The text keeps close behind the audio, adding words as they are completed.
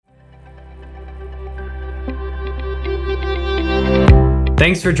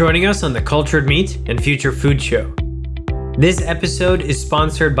Thanks for joining us on the Cultured Meat and Future Food Show. This episode is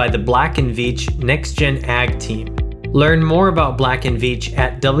sponsored by the Black & Veatch Next Gen Ag team. Learn more about Black & Veatch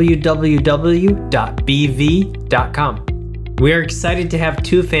at www.bv.com. We are excited to have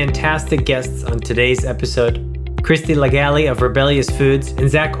two fantastic guests on today's episode, Christy Lagali of Rebellious Foods and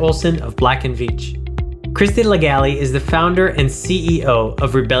Zach Olson of Black & Veatch. Christy Lagali is the founder and CEO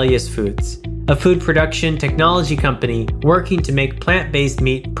of Rebellious Foods, a food production technology company working to make plant-based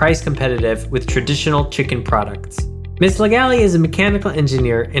meat price competitive with traditional chicken products. Ms. Lagali is a mechanical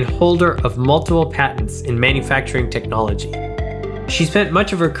engineer and holder of multiple patents in manufacturing technology. She spent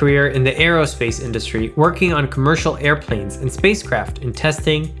much of her career in the aerospace industry working on commercial airplanes and spacecraft in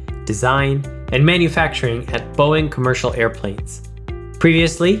testing, design, and manufacturing at Boeing Commercial Airplanes.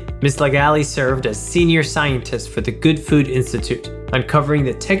 Previously, Ms. Lagali served as senior scientist for the Good Food Institute, uncovering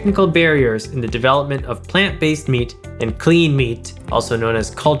the technical barriers in the development of plant-based meat and clean meat, also known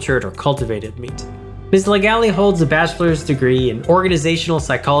as cultured or cultivated meat. Ms. Lagali holds a bachelor's degree in organizational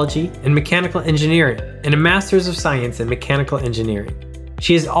psychology and mechanical engineering and a master's of science in mechanical engineering.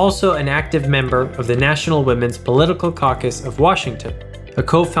 She is also an active member of the National Women's Political Caucus of Washington, a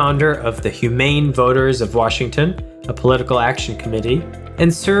co-founder of the Humane Voters of Washington, a political action committee,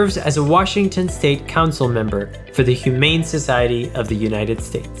 and serves as a Washington State Council member for the Humane Society of the United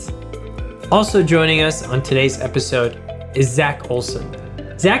States. Also joining us on today's episode is Zach Olson.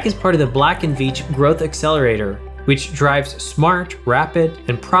 Zach is part of the Black & Veatch Growth Accelerator, which drives smart, rapid,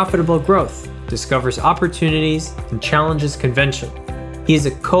 and profitable growth, discovers opportunities, and challenges convention. He is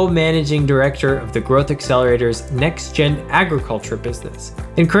a co-managing director of the Growth Accelerator's Next Gen Agriculture business,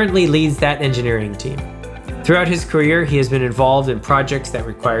 and currently leads that engineering team. Throughout his career, he has been involved in projects that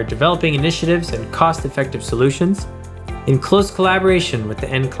require developing initiatives and cost-effective solutions in close collaboration with the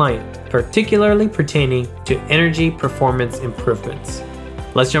end client, particularly pertaining to energy performance improvements.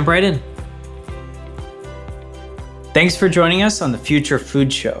 Let's jump right in. Thanks for joining us on the Future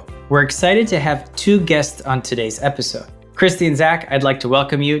Food Show. We're excited to have two guests on today's episode. Christy and Zach, I'd like to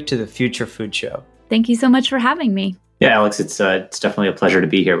welcome you to the Future Food Show. Thank you so much for having me. Yeah, Alex, it's definitely a pleasure to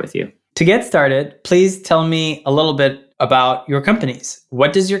be here with you. To get started, please tell me a little bit about your companies.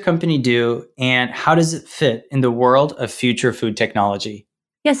 What does your company do, and how does it fit in the world of future food technology?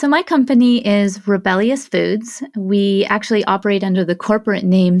 Yeah, so my company is Rebellious Foods. We actually operate under the corporate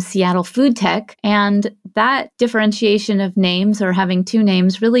name Seattle Food Tech, and that differentiation of names, or having two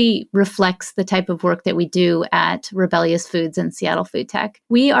names, really reflects the type of work that we do at Rebellious Foods and Seattle Food Tech.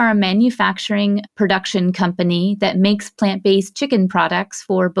 We are a manufacturing production company that makes plant-based chicken products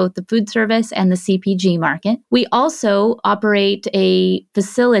for both the food service and the CPG market. We also operate a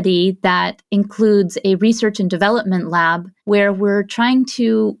facility that includes a research and development lab where we're trying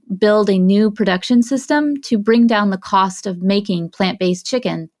to build a new production system to bring down the cost of making plant-based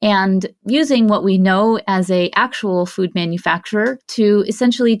chicken, and using what we know as an actual food manufacturer to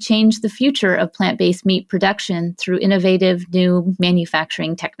essentially change the future of plant-based meat production through innovative new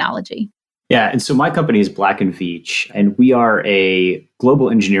manufacturing technology. Yeah, and so my company is Black & Veatch, and we are a global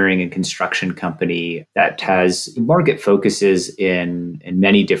engineering and construction company that has market focuses in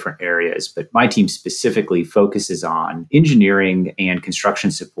many different areas. But my team specifically focuses on engineering and construction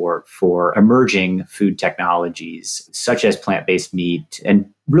support for emerging food technologies, such as plant-based meat, and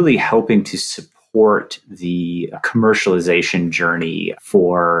really helping to support the commercialization journey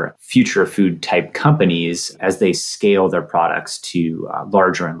for future food type companies as they scale their products to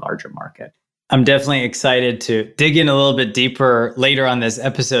larger and larger market. I'm definitely excited to dig in a little bit deeper later on this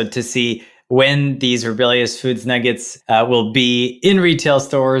episode to see when these Rebellious Foods nuggets will be in retail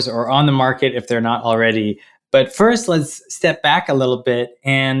stores or on the market if they're not already. But first, let's step back a little bit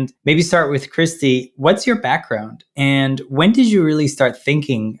and maybe start with Christy. What's your background? And when did you really start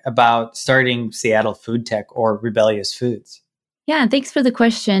thinking about starting Seattle Food Tech or Rebellious Foods? Yeah, thanks for the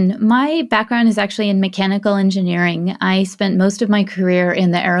question. My background is actually in mechanical engineering. I spent most of my career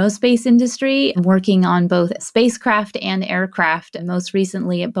in the aerospace industry, working on both spacecraft and aircraft, and most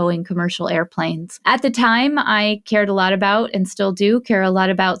recently at Boeing Commercial Airplanes. At the time, I cared a lot about, and still do care a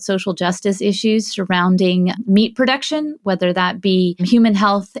lot about, social justice issues surrounding meat production, whether that be human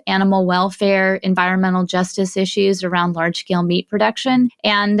health, animal welfare, environmental justice issues around large-scale meat production.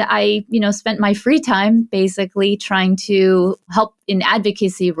 And I, spent my free time basically trying to help in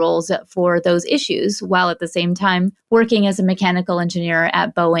advocacy roles for those issues, while at the same time working as a mechanical engineer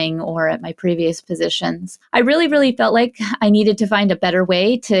at Boeing or at my previous positions. I really felt like I needed to find a better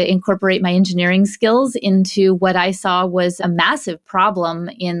way to incorporate my engineering skills into what I saw was a massive problem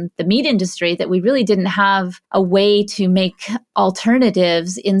in the meat industry, that we really didn't have a way to make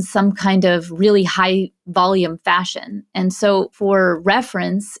alternatives in some kind of really high volume fashion. And so for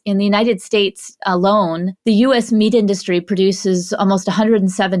reference, in the United States alone, the US meat industry produces almost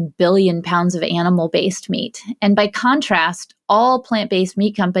 107 billion pounds of animal-based meat. And by contrast, all plant-based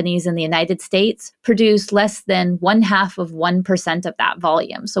meat companies in the United States produce less than 0.5% of that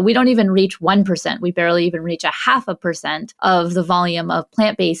volume. So we don't even reach 1%. We barely even reach 0.5% of the volume of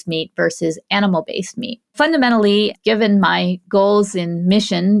plant-based meat versus animal-based meat. Fundamentally, given my goals in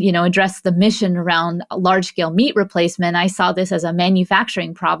mission, address the mission around large-scale meat replacement, I saw this as a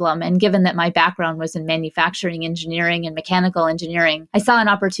manufacturing problem. And given that my background was in manufacturing engineering and mechanical engineering, I saw an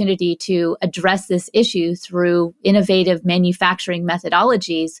opportunity to address this issue through innovative manufacturing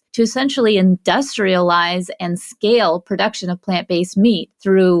methodologies to essentially industrialize and scale production of plant-based meat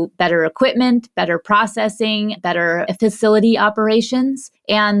through better equipment, better processing, better facility operations.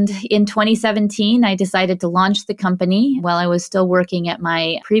 And in 2017, I decided to launch the company while I was still working at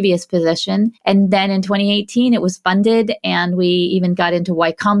my previous position. And then in 2018, it was funded, and we even got into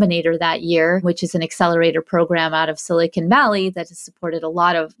Y Combinator that year, which is an accelerator program out of Silicon Valley that has supported a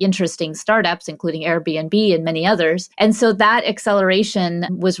lot of interesting startups, including Airbnb and many others. And so that acceleration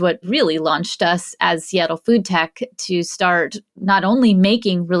was what really launched us as Seattle Food Tech to start not only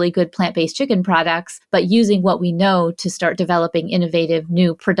making really good plant-based chicken products, but using what we know to start developing innovative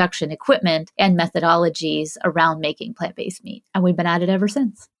new production equipment and methodologies around making plant-based meat. And we've been at it ever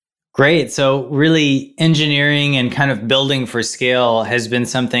since. Great. So really engineering and kind of building for scale has been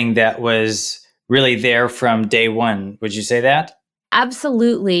something that was really there from day one. Would you say that?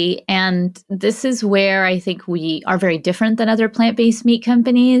 Absolutely. And this is where I think we are very different than other plant-based meat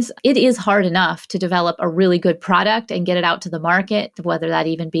companies. It is hard enough to develop a really good product and get it out to the market, whether that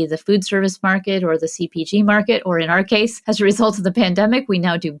even be the food service market or the CPG market, or in our case, as a result of the pandemic, we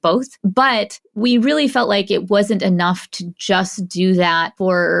now do both. But we really felt like it wasn't enough to just do that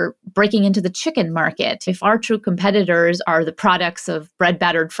for breaking into the chicken market. If our true competitors are the products of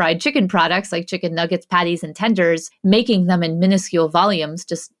bread-battered fried chicken products like chicken nuggets, patties, and tenders, making them in minuscule volumes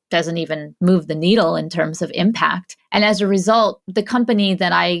just doesn't even move the needle in terms of impact. And as a result, the company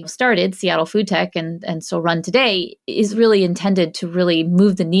that I started, Seattle Food Tech, and still run today, is really intended to really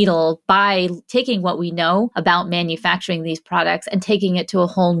move the needle by taking what we know about manufacturing these products and taking it to a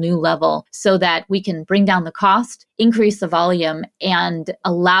whole new level so that we can bring down the cost, increase the volume, and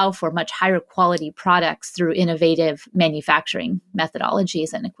allow for much higher quality products through innovative manufacturing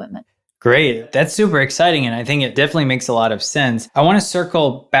methodologies and equipment. Great. That's super exciting. And I think it definitely makes a lot of sense. I want to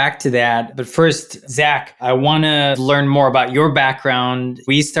circle back to that. But first, Zach, I want to learn more about your background.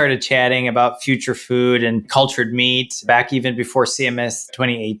 We started chatting about future food and cultured meat back even before CMS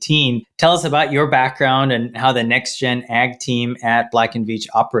 2018. Tell us about your background and how the Next Gen Ag team at Black & Veatch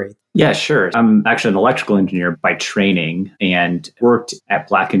operates. Yeah, sure. I'm actually an electrical engineer by training and worked at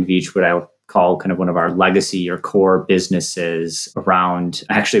Black & Veatch, what I call kind of one of our legacy or core businesses around,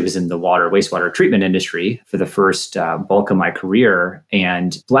 actually it was in the wastewater treatment industry for the first bulk of my career.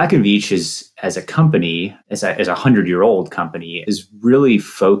 And Black & Veatch is, as a company, as a 100-year-old company, is really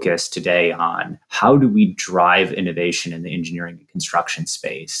focused today on how do we drive innovation in the engineering and construction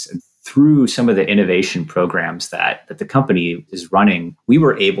space. And through some of the innovation programs that the company is running, we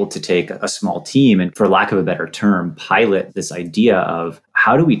were able to take a small team and, for lack of a better term, pilot this idea of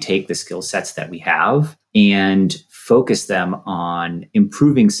how do we take the skill sets that we have and focus them on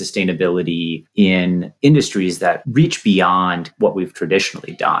improving sustainability in industries that reach beyond what we've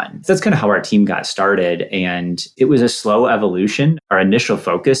traditionally done. So that's kind of how our team got started. And it was a slow evolution. Our initial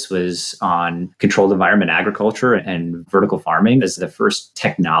focus was on controlled environment agriculture and vertical farming as the first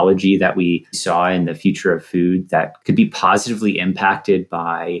technology that we saw in the future of food that could be positively impacted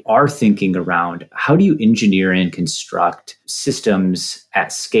by our thinking around how do you engineer and construct systems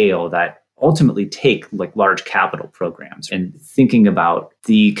at scale that ultimately take like large capital programs, and thinking about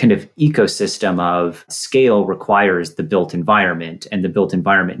the kind of ecosystem of scale requires the built environment, and the built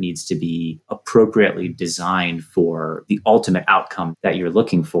environment needs to be appropriately designed for the ultimate outcome that you're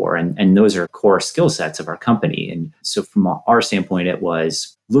looking for. And those are core skill sets of our company. And so from our standpoint, it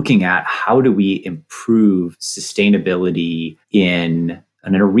was looking at how do we improve sustainability in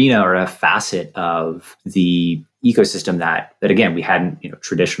an arena or a facet of the ecosystem that again, we hadn't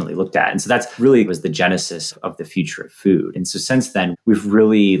traditionally looked at. And so that's really was the genesis of the future of food. And so since then, we've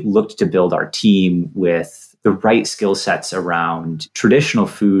really looked to build our team with the right skill sets around traditional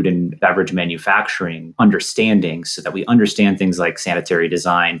food and beverage manufacturing understanding, so that we understand things like sanitary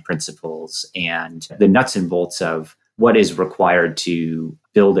design principles and the nuts and bolts of what is required to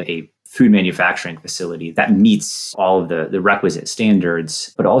build a food manufacturing facility that meets all of the requisite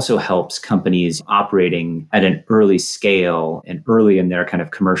standards, but also helps companies operating at an early scale and early in their kind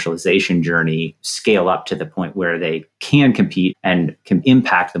of commercialization journey scale up to the point where they can compete and can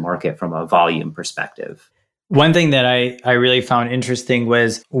impact the market from a volume perspective. One thing that I really found interesting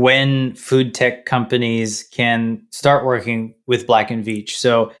was when food tech companies can start working with Black & Veatch.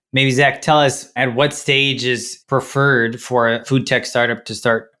 So maybe Zach, tell us at what stage is preferred for a food tech startup to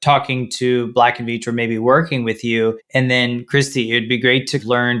start talking to Black & Veatch or maybe working with you. And then Christy, it'd be great to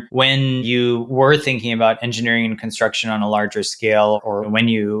learn when you were thinking about engineering and construction on a larger scale or when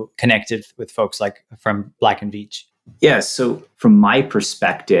you connected with folks like from Black & Veatch. Yeah, so from my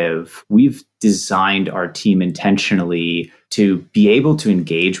perspective, we've designed our team intentionally to be able to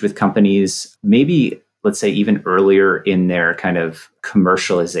engage with companies, maybe, let's say, even earlier in their kind of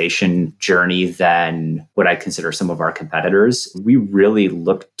commercialization journey than what I consider some of our competitors. We really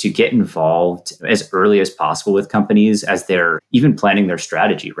look to get involved as early as possible with companies as they're even planning their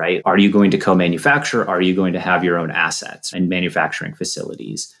strategy, right? Are you going to co-manufacture? Are you going to have your own assets and manufacturing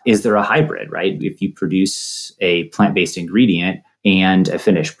facilities? Is there a hybrid, right? If you produce a plant-based ingredient and a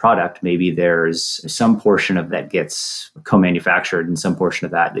finished product, maybe there's some portion of that gets co-manufactured and some portion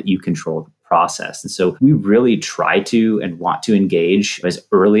of that you control the process. And so we really try to and want to engage as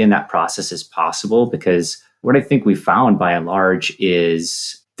early in that process as possible, because what I think we found by and large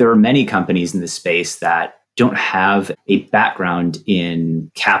is there are many companies in the space that don't have a background in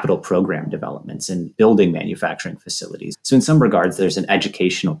capital program developments and building manufacturing facilities. So in some regards, there's an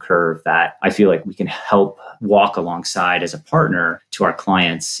educational curve that I feel like we can help walk alongside as a partner to our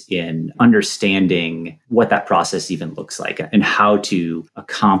clients in understanding what that process even looks like and how to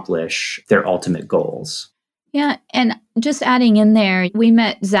accomplish their ultimate goals. Yeah. And just adding in there, we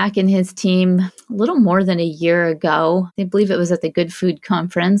met Zach and his team a little more than a year ago. I believe it was at the Good Food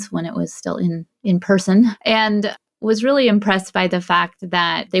Conference when it was still in person. And was really impressed by the fact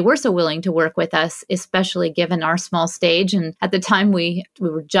that they were so willing to work with us, especially given our small stage. And at the time, we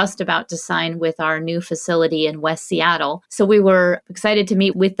were just about to sign with our new facility in West Seattle. So we were excited to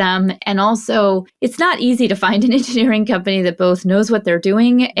meet with them. And also, it's not easy to find an engineering company that both knows what they're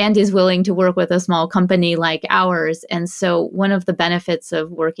doing and is willing to work with a small company like ours. And so one of the benefits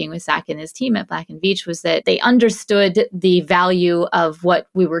of working with Zach and his team at Black & Veatch was that they understood the value of what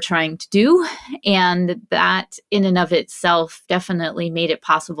we were trying to do. And that in and of itself definitely made it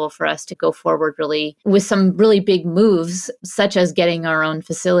possible for us to go forward really with some really big moves, such as getting our own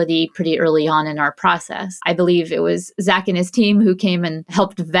facility pretty early on in our process. I believe it was Zach and his team who came and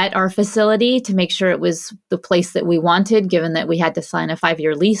helped vet our facility to make sure it was the place that we wanted, given that we had to sign a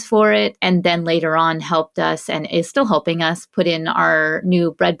 5-year lease for it. And then later on helped us and is still helping us put in our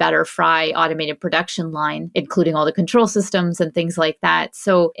new bread batter fry automated production line, including all the control systems and things like that.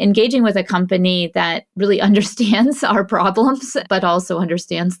 So engaging with a company that really understands our problems, but also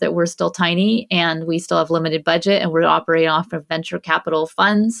understands that we're still tiny and we still have limited budget and we're operating off of venture capital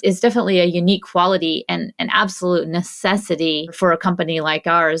funds is definitely a unique quality and an absolute necessity for a company like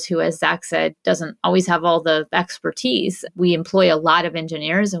ours, who, as Zach said, doesn't always have all the expertise. We employ a lot of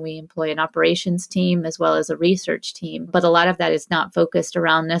engineers and we employ an operations team as well as a research team, but a lot of that is not focused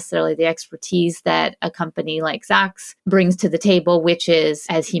around necessarily the expertise that a company like Zach's brings to the table, which is,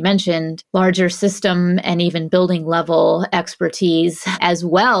 as he mentioned, larger system and even building level expertise, as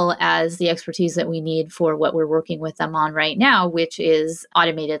well as the expertise that we need for what we're working with them on right now, which is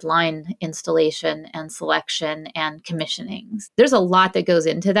automated line installation and selection and commissionings. There's a lot that goes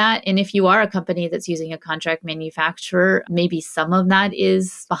into that. And if you are a company that's using a contract manufacturer, maybe some of that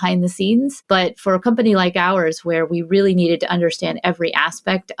is behind the scenes. But for a company like ours, where we really needed to understand every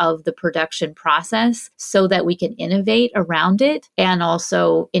aspect of the production process so that we can innovate around it and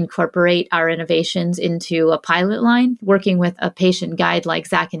also incorporate our innovations into a pilot line, working with a patient guide like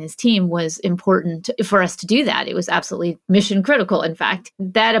Zach and his team was important for us to do that. It was absolutely mission critical. In fact,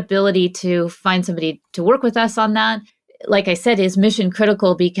 that ability to find somebody to work with us on that, like I said, is mission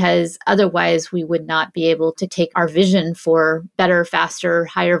critical, because otherwise we would not be able to take our vision for better, faster,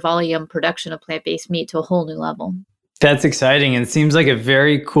 higher volume production of plant-based meat to a whole new level. That's exciting. And seems like a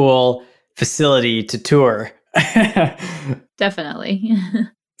very cool facility to tour. Definitely.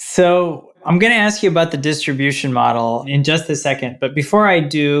 So I'm going to ask you about the distribution model in just a second. But before I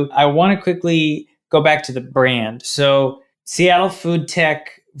do, I want to quickly go back to the brand. So Seattle Food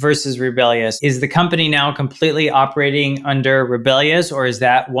Tech versus Rebellious. Is the company now completely operating under Rebellious, or is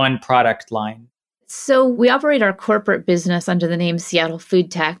that one product line? So we operate our corporate business under the name Seattle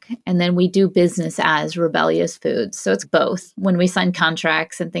Food Tech, and then we do business as Rebellious Foods. So it's both. When we sign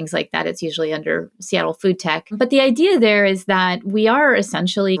contracts and things like that, it's usually under Seattle Food Tech. But the idea there is that we are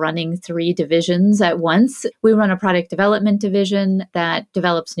essentially running 3 divisions at once. We run a product development division that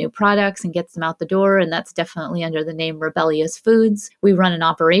develops new products and gets them out the door, and that's definitely under the name Rebellious Foods. We run an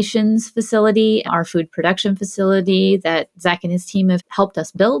operations facility, our food production facility that Zach and his team have helped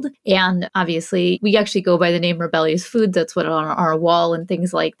us build. And obviously, we actually go by the name Rebellious Foods. That's what on our wall and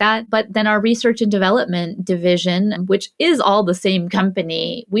things like that. But then our research and development division, which is all the same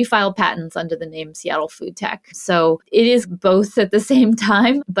company, we file patents under the name Seattle Food Tech. So it is both at the same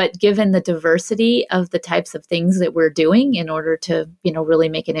time, but given the diversity of the types of things that we're doing in order to, really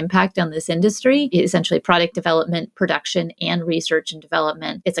make an impact on this industry, essentially product development, production, and research and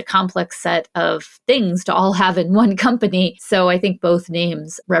development. It's a complex set of things to all have in one company. So I think both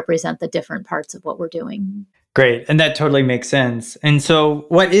names represent the different parts of what we're doing. Great. And that totally makes sense. And so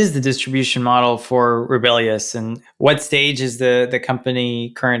what is the distribution model for Rebellious, and what stage is the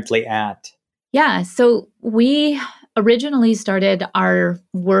company currently at? Yeah. So we originally started our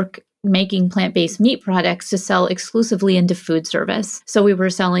work making plant-based meat products to sell exclusively into food service. So we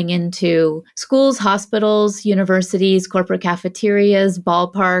were selling into schools, hospitals, universities, corporate cafeterias,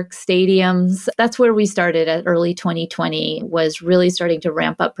 ballparks, stadiums. That's where we started at early 2020, was really starting to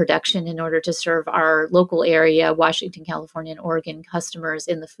ramp up production in order to serve our local area, Washington, California, and Oregon customers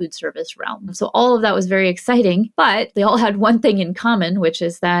in the food service realm. So all of that was very exciting, but they all had one thing in common, which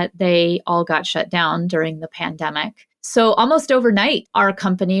is that they all got shut down during the pandemic. So almost overnight, our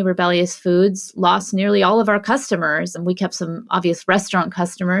company, Rebellious Foods, lost nearly all of our customers. And we kept some obvious restaurant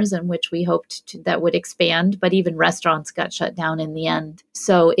customers in which we hoped that would expand, but even restaurants got shut down in the end.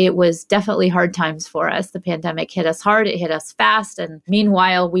 So it was definitely hard times for us. The pandemic hit us hard, it hit us fast. And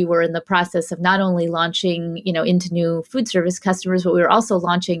meanwhile, we were in the process of not only launching, into new food service customers, but we were also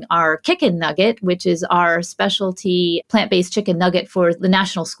launching our Chicken Nugget, which is our specialty plant-based chicken nugget for the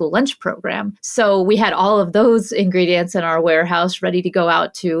National School Lunch Program. So we had all of those ingredients in our warehouse ready to go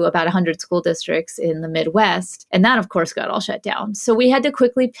out to about 100 school districts in the Midwest. And that, of course, got all shut down. So we had to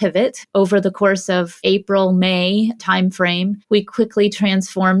quickly pivot over the course of April, May timeframe. We quickly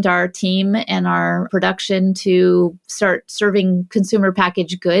transformed our team and our production to start serving consumer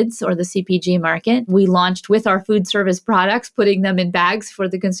packaged goods, or the CPG market. We launched with our food service products, putting them in bags for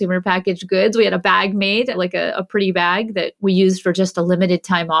the consumer packaged goods. We had a bag made, like a pretty bag that we used for just a limited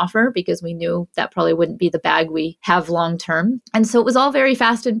time offer, because we knew that probably wouldn't be the bag we have long term. And so it was all very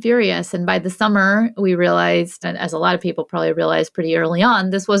fast and furious. And by the summer, we realized, and as a lot of people probably realized pretty early on,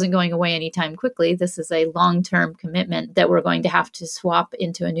 this wasn't going away anytime quickly. This is a long-term commitment that we're going to have to swap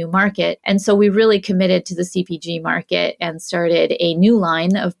into a new market. And so we really committed to the CPG market and started a new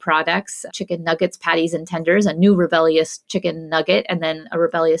line of products: chicken nuggets, patties, and tenders, a new Rebellious chicken nugget, and then a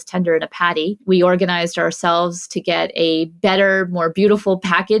Rebellious tender and a patty. We organized ourselves to get a better, more beautiful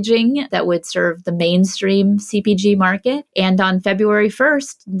packaging that would serve the mainstream CPG market. And on February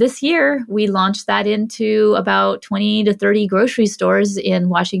 1st this year, we launched that into about 20 to 30 grocery stores in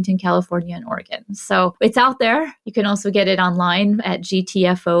Washington, California, and Oregon. So it's out there. You can also get it online at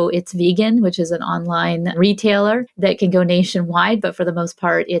GTFO It's Vegan, which is an online retailer that can go nationwide. But for the most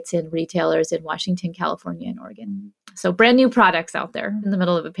part, it's in retailers in Washington, California, and Oregon. So brand new products out there in the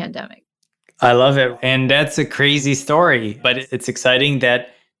middle of a pandemic. I love it. And that's a crazy story, but it's exciting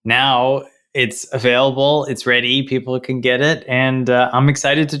that now it's available, it's ready, people can get it. And I'm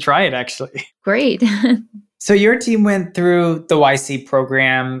excited to try it, actually. Great. So your team went through the YC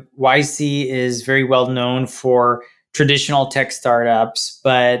program. YC is very well known for traditional tech startups,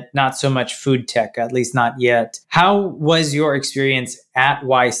 but not so much food tech, at least not yet. How was your experience at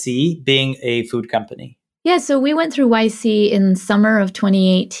YC being a food company? Yeah, so we went through YC in summer of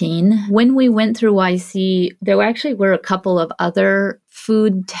 2018. When we went through YC, there actually were a couple of other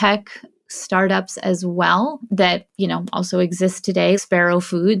food tech startups as well that, also exist today. Sparrow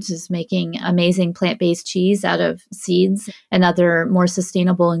Foods is making amazing plant-based cheese out of seeds and other more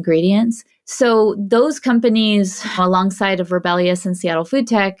sustainable ingredients. So those companies, alongside of Rebellious and Seattle Food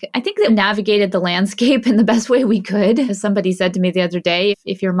Tech, I think they navigated the landscape in the best way we could. As somebody said to me the other day,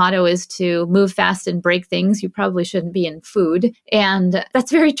 if your motto is to move fast and break things, you probably shouldn't be in food. And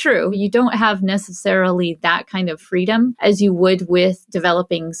that's very true. You don't have necessarily that kind of freedom as you would with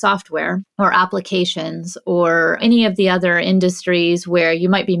developing software or applications or any of the other industries where you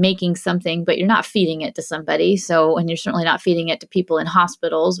might be making something, but you're not feeding it to somebody. And you're certainly not feeding it to people in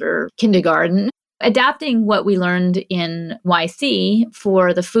hospitals or kindergarten. Adapting what we learned in YC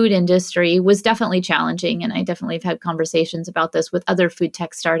for the food industry was definitely challenging. And I definitely have had conversations about this with other food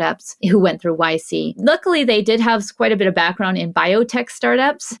tech startups who went through YC. Luckily, they did have quite a bit of background in biotech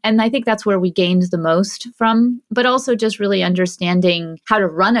startups. And I think that's where we gained the most from, but also just really understanding how to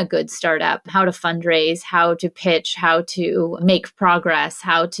run a good startup, how to fundraise, how to pitch, how to make progress,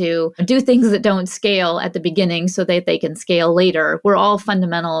 how to do things that don't scale at the beginning so that they can scale later were all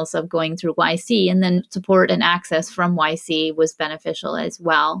fundamentals of going through YC. And then support and access from YC was beneficial as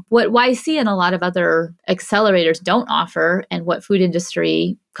well. What YC and a lot of other accelerators don't offer, and what food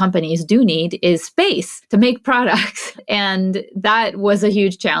industry companies do need, is space to make products. And that was a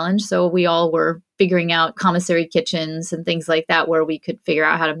huge challenge. So we all were figuring out commissary kitchens and things like that, where we could figure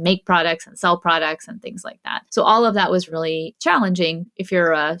out how to make products and sell products and things like that. So all of that was really challenging. If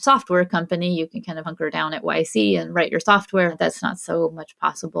you're a software company, you can kind of hunker down at YC and write your software. That's not so much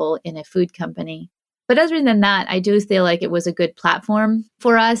possible in a food company. But other than that, I do feel like it was a good platform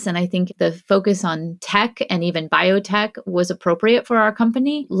for us. And I think the focus on tech and even biotech was appropriate for our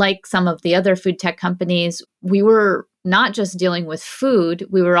company. Like some of the other food tech companies, we were not just dealing with food,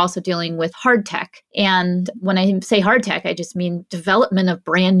 we were also dealing with hard tech. And when I say hard tech, I just mean development of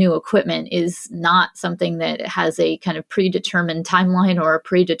brand new equipment is not something that has a kind of predetermined timeline or a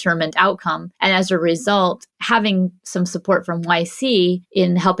predetermined outcome. And as a result, having some support from YC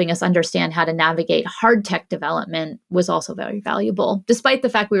in helping us understand how to navigate hard tech development was also very valuable. Despite the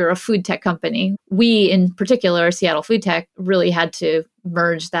fact we were a food tech company, we in particular, Seattle Food Tech, really had to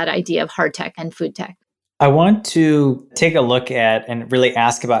merge that idea of hard tech and food tech. I want to take a look at and really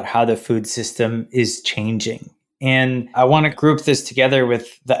ask about how the food system is changing. And I want to group this together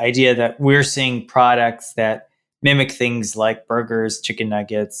with the idea that we're seeing products that mimic things like burgers, chicken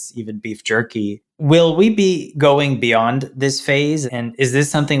nuggets, even beef jerky. Will we be going beyond this phase? And is this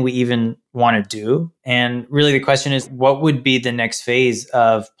something we even want to do? And really the question is, what would be the next phase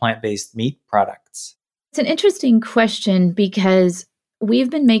of plant-based meat products? It's an interesting question because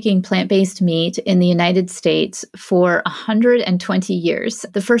we've been making plant-based meat in the United States for 120 years.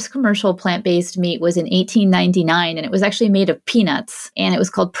 The first commercial plant-based meat was in 1899, and it was actually made of peanuts, and it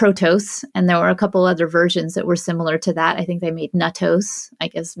was called Protos. And there were a couple other versions that were similar to that. I think they made Nuttos. I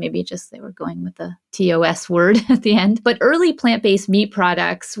guess maybe just they were going with the TOS word at the end. But early plant-based meat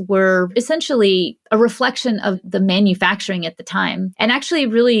products were essentially a reflection of the manufacturing at the time. And actually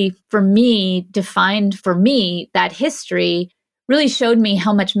really, for me, defined for me that history really showed me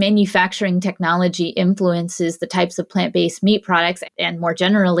how much manufacturing technology influences the types of plant-based meat products and more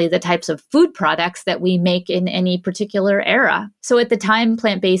generally the types of food products that we make in any particular era. So at the time,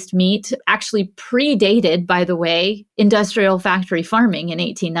 plant-based meat actually predated, by the way, industrial factory farming in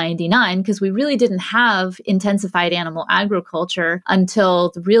 1899, because we really didn't have intensified animal agriculture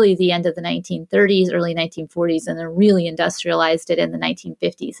until really the end of the 1930s, early 1940s, and then really industrialized it in the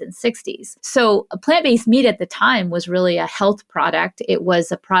 1950s and 60s. So plant-based meat at the time was really a health product. It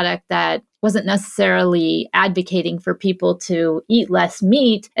was a product that wasn't necessarily advocating for people to eat less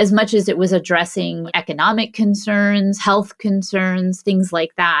meat as much as it was addressing economic concerns, health concerns, things like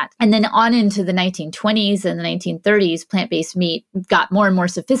that. And then on into the 1920s and the 1930s, plant-based meat got more and more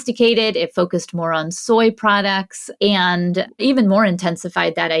sophisticated. It focused more on soy products and even more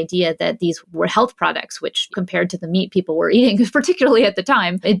intensified that idea that these were health products, which compared to the meat people were eating, particularly at the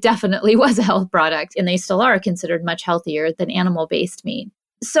time, it definitely was a health product. And they still are considered much healthier than animal-based meat.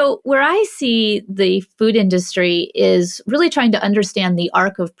 So where I see the food industry is really trying to understand the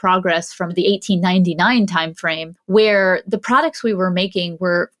arc of progress from the 1899 timeframe, where the products we were making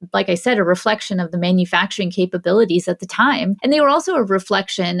were, like I said, a reflection of the manufacturing capabilities at the time. And they were also a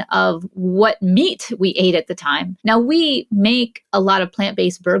reflection of what meat we ate at the time. Now, we make a lot of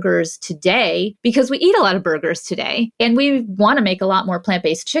plant-based burgers today because we eat a lot of burgers today. And we want to make a lot more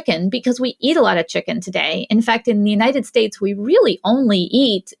plant-based chicken because we eat a lot of chicken today. In fact, in the United States, we really only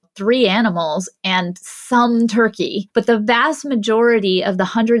eat 3 animals and some turkey. But the vast majority of the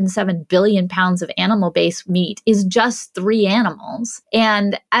 107 billion pounds of animal-based meat is just 3 animals.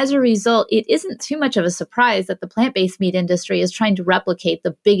 And as a result, it isn't too much of a surprise that the plant-based meat industry is trying to replicate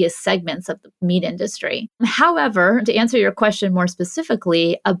the biggest segments of the meat industry. However, to answer your question more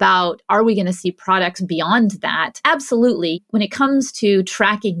specifically about are we going to see products beyond that? Absolutely. When it comes to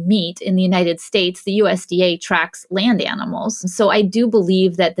tracking meat in the United States, the USDA tracks land animals. So I do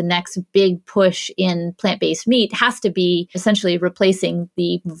believe that the next big push in plant-based meat has to be essentially replacing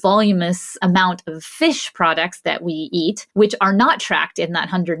the voluminous amount of fish products that we eat, which are not tracked in that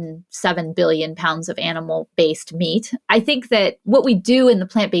 107 billion pounds of animal-based meat. I think that what we do in the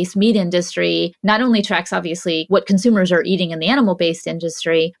plant-based meat industry not only tracks, obviously, what consumers are eating in the animal-based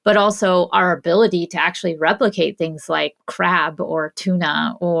industry, but also our ability to actually replicate things like crab or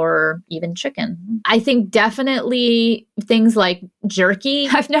tuna or even chicken. I think definitely things like jerky.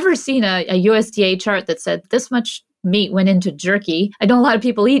 I've never seen a USDA chart that said this much meat went into jerky. I know a lot of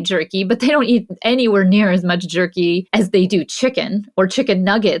people eat jerky, but they don't eat anywhere near as much jerky as they do chicken or chicken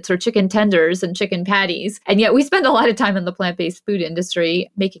nuggets or chicken tenders and chicken patties. And yet we spend a lot of time in the plant-based food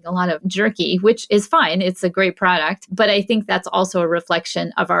industry making a lot of jerky, which is fine. It's a great product. But I think that's also a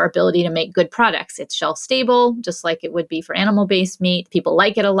reflection of our ability to make good products. It's shelf stable, just like it would be for animal-based meat. People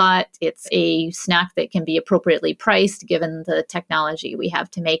like it a lot. It's a snack that can be appropriately priced given the technology we have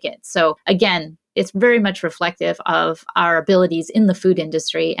to make it. So again, it's very much reflective of our abilities in the food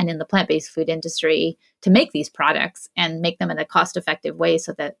industry and in the plant-based food industry to make these products and make them in a cost-effective way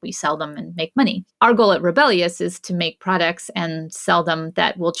so that we sell them and make money. Our goal at Rebellious is to make products and sell them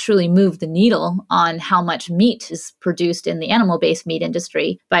that will truly move the needle on how much meat is produced in the animal-based meat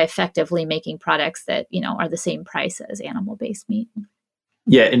industry by effectively making products that, are the same price as animal-based meat.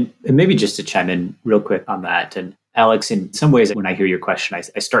 Yeah, and maybe just to chime in real quick on that. And Alex, in some ways, when I hear your question,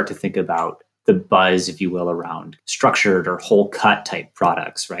 I start to think about the buzz, if you will, around structured or whole cut type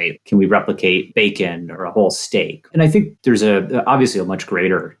products, right? Can we replicate bacon or a whole steak? And I think there's obviously a much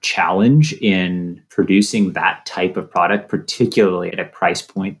greater challenge in producing that type of product, particularly at a price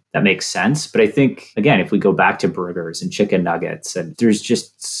point that makes sense. But I think, again, if we go back to burgers and chicken nuggets, and there's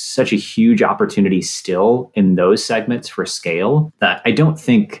just such a huge opportunity still in those segments for scale that I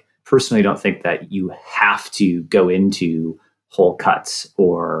personally don't think that you have to go into whole cuts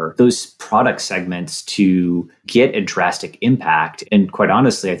or those product segments to get a drastic impact. And quite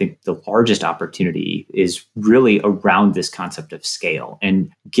honestly, I think the largest opportunity is really around this concept of scale and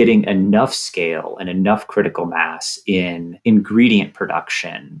getting enough scale and enough critical mass in ingredient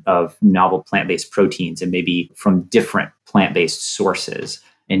production of novel plant-based proteins and maybe from different plant-based sources,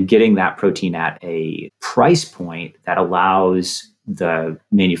 and getting that protein at a price point that allows the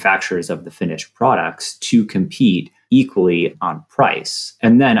manufacturers of the finished products to compete equally on price.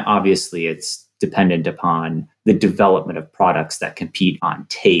 And then obviously it's dependent upon the development of products that compete on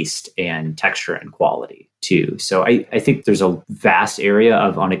taste and texture and quality too. So I think there's a vast area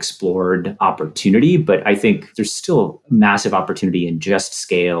of unexplored opportunity, but I think there's still massive opportunity in just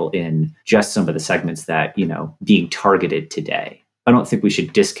scale in just some of the segments that, being targeted today. I don't think we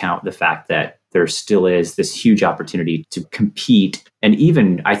should discount the fact that there still is this huge opportunity to compete and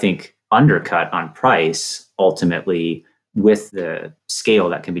even, I think, undercut on price ultimately with the scale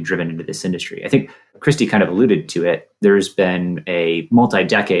that can be driven into this industry. I think Christy kind of alluded to it. There's been a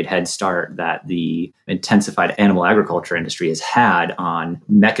multi-decade head start that the intensified animal agriculture industry has had on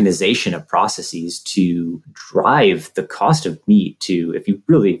mechanization of processes to drive the cost of meat to, if you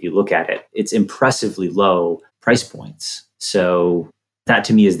look at it, it's impressively low price points. So that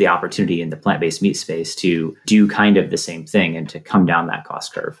to me is the opportunity in the plant-based meat space to do kind of the same thing and to come down that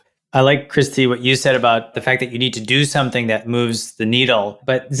cost curve. I like, Christy, what you said about the fact that you need to do something that moves the needle.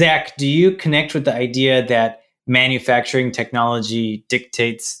 But Zach, do you connect with the idea that manufacturing technology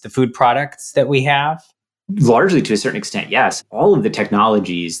dictates the food products that we have? Largely to a certain extent, yes. All of the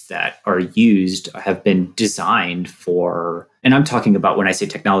technologies that are used have been designed for, and I'm talking about when I say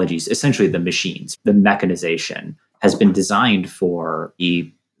technologies, essentially the machines, the mechanization has been designed for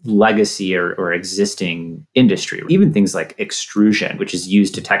a legacy or existing industry. Even things like extrusion, which is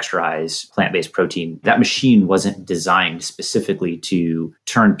used to texturize plant-based protein, that machine wasn't designed specifically to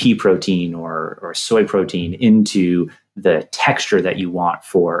turn pea protein or soy protein into the texture that you want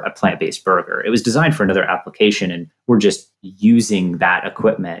for a plant-based burger. It was designed for another application, and we're just using that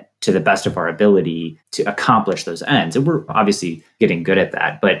equipment to the best of our ability to accomplish those ends. And we're obviously getting good at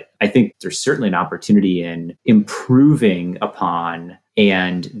that. But I think there's certainly an opportunity in improving upon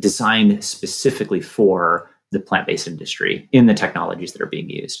and design specifically for the plant-based industry in the technologies that are being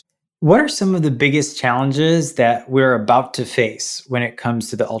used. What are some of the biggest challenges that we're about to face when it comes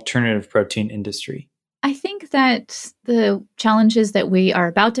to the alternative protein industry? I think that the challenges that we are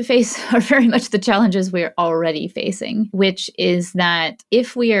about to face are very much the challenges we're already facing, which is that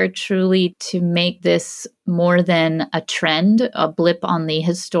if we are truly to make this more than a trend, a blip on the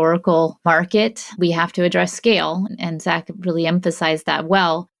historical market, we have to address scale. And Zach really emphasized that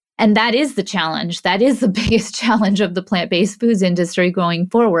well. And that is the challenge. That is the biggest challenge of the plant-based foods industry going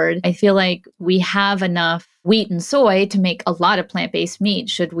forward. I feel like we have enough wheat and soy to make a lot of plant-based meat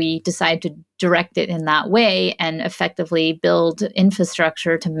should we decide to direct it in that way and effectively build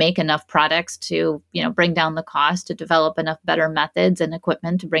infrastructure to make enough products to, bring down the cost, to develop enough better methods and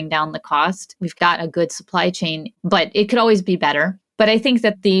equipment to bring down the cost. We've got a good supply chain, but it could always be better. But I think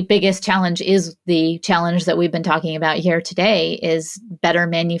that the biggest challenge is the challenge that we've been talking about here today is better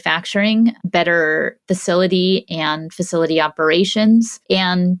manufacturing, better facility and facility operations,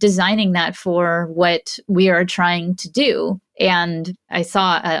 and designing that for what we are trying to do. And I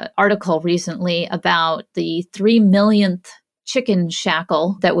saw an article recently about the 3 millionth chicken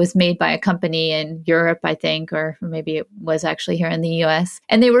shackle that was made by a company in Europe, I think, or maybe it was actually here in the US.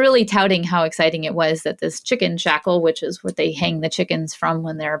 And they were really touting how exciting it was that this chicken shackle, which is what they hang the chickens from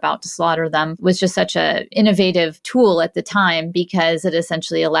when they're about to slaughter them, was just such an innovative tool at the time because it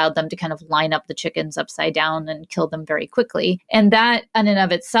essentially allowed them to kind of line up the chickens upside down and kill them very quickly. And that in and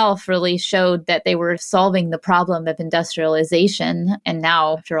of itself really showed that they were solving the problem of industrialization. And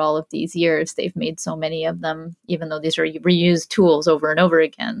now, after all of these years, they've made so many of them, even though these are reused tools over and over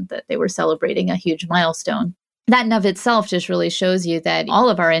again, that they were celebrating a huge milestone. That in of itself just really shows you that all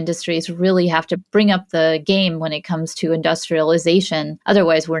of our industries really have to bring up the game when it comes to industrialization.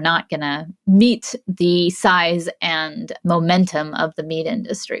 Otherwise, we're not going to meet the size and momentum of the meat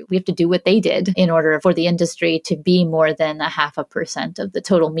industry. We have to do what they did in order for the industry to be more than 0.5% of the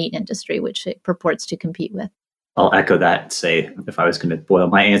total meat industry, which it purports to compete with. I'll echo that, say, if I was going to boil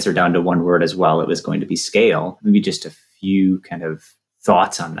my answer down to one word as well, it was going to be scale. Maybe just a few kind of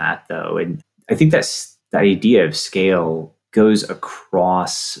thoughts on that, though. And I think that idea of scale goes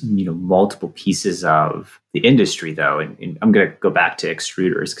across, multiple pieces of the industry, though. And I'm going to go back to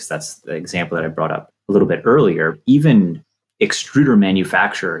extruders because that's the example that I brought up a little bit earlier. Even extruder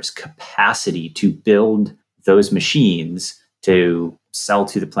manufacturers' capacity to build those machines to sell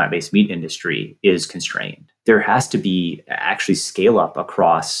to the plant-based meat industry is constrained. There has to be actually scale up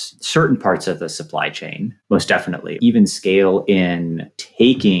across certain parts of the supply chain, most definitely. Even scale in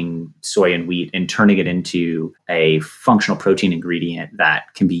taking soy and wheat and turning it into a functional protein ingredient that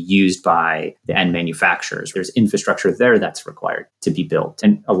can be used by the end manufacturers. There's infrastructure there that's required to be built.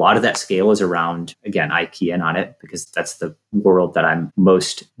 And a lot of that scale is around, again, I key in on it because that's the world that I'm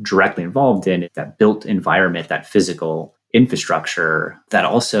most directly involved in, that built environment, that physical infrastructure that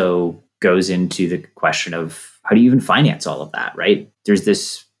also goes into the question of how do you even finance all of that, right? There's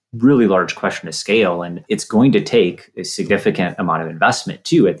this really large question of scale, and it's going to take a significant amount of investment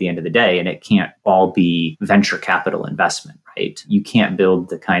too at the end of the day, and it can't all be venture capital investment, right? You can't build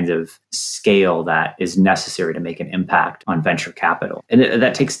the kinds of scale that is necessary to make an impact on venture capital. And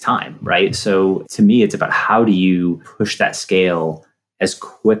that takes time, right? So to me, it's about how do you push that scale as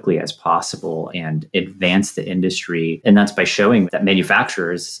quickly as possible and advance the industry. And that's by showing that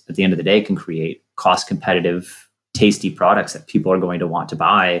manufacturers at the end of the day can create cost competitive, tasty products that people are going to want to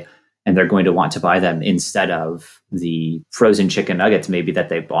buy. And they're going to want to buy them instead of the frozen chicken nuggets maybe that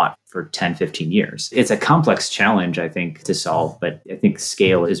they bought for 10, 15 years. It's a complex challenge, I think, to solve, but I think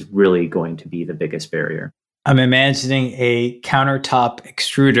scale is really going to be the biggest barrier. I'm imagining a countertop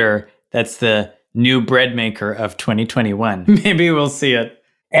extruder that's the new bread maker of 2021. Maybe we'll see it.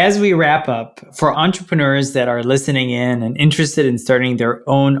 As we wrap up, for entrepreneurs that are listening in and interested in starting their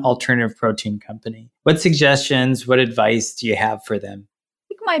own alternative protein company, what suggestions, what advice do you have for them? I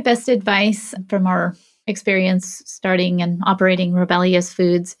think my best advice from our experience starting and operating Rebellious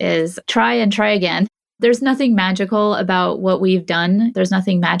Foods is try and try again. There's nothing magical about what we've done. There's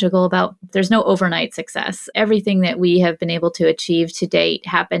no overnight success. Everything that we have been able to achieve to date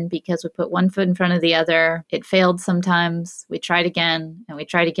happened because we put one foot in front of the other. It failed sometimes. We tried again and we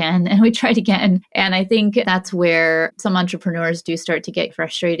tried again and we tried again. And I think that's where some entrepreneurs do start to get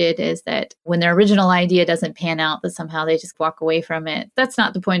frustrated, is that when their original idea doesn't pan out, that somehow they just walk away from it. That's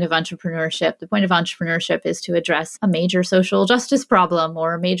not the point of entrepreneurship. The point of entrepreneurship is to address a major social justice problem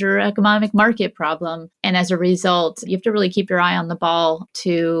or a major economic market problem. And as a result, you have to really keep your eye on the ball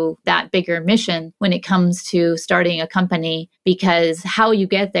to that bigger mission when it comes to starting a company, because how you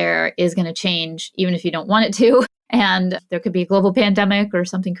get there is going to change even if you don't want it to. And there could be a global pandemic or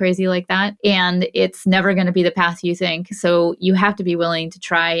something crazy like that. And it's never going to be the path you think. So you have to be willing to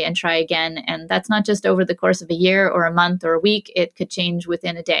try and try again. And that's not just over the course of a year or a month or a week. It could change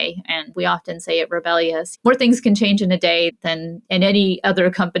within a day. And we often say at Rebellious, more things can change in a day than in any other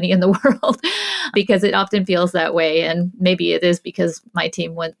company in the world, because it often feels that way. And maybe it is because my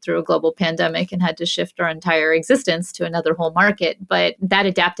team went through a global pandemic and had to shift our entire existence to another whole market. But that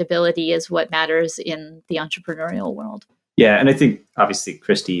adaptability is what matters in the entrepreneurial world. Yeah, and I think obviously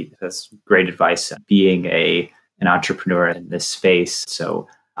Christy has great advice being an entrepreneur in this space. So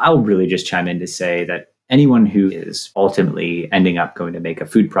I'll really just chime in to say that anyone who is ultimately ending up going to make a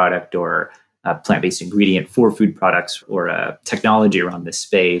food product or a plant-based ingredient for food products or a technology around this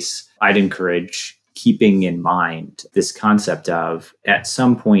space, I'd encourage keeping in mind this concept of at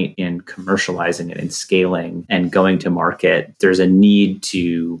some point in commercializing it and scaling and going to market, there's a need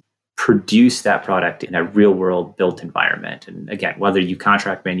to produce that product in a real world built environment. And again, whether you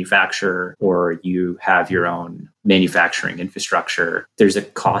contract manufacture or you have your own manufacturing infrastructure, there's a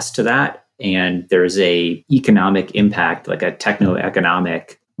cost to that. And there's a economic impact, like a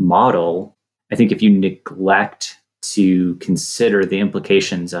techno-economic model. I think if you neglect to consider the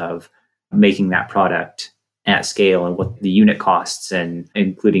implications of making that product at scale and what the unit costs and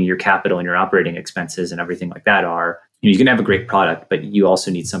including your capital and your operating expenses and everything like that are, you can have a great product, but you also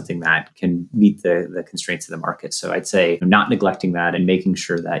need something that can meet the constraints of the market. So I'd say not neglecting that and making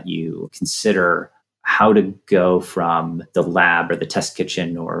sure that you consider how to go from the lab or the test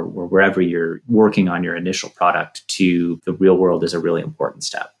kitchen or wherever you're working on your initial product to the real world is a really important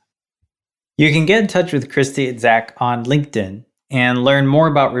step. You can get in touch with Christy and Zach on LinkedIn and learn more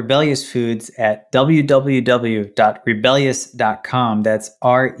about Rebellious Foods at www.rebellious.com. That's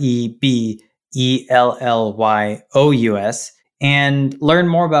REBELLYOUS. And learn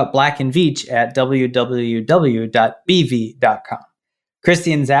more about Black & Veatch at www.bv.com.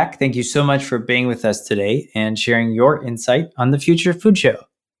 Christy and Zach, thank you so much for being with us today and sharing your insight on the Future Food Show.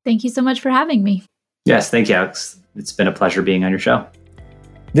 Thank you so much for having me. Yes, thank you, Alex. It's been a pleasure being on your show.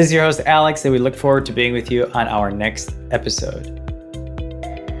 This is your host, Alex, and we look forward to being with you on our next episode.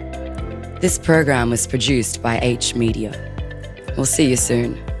 This program was produced by H Media. We'll see you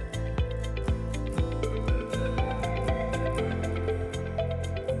soon.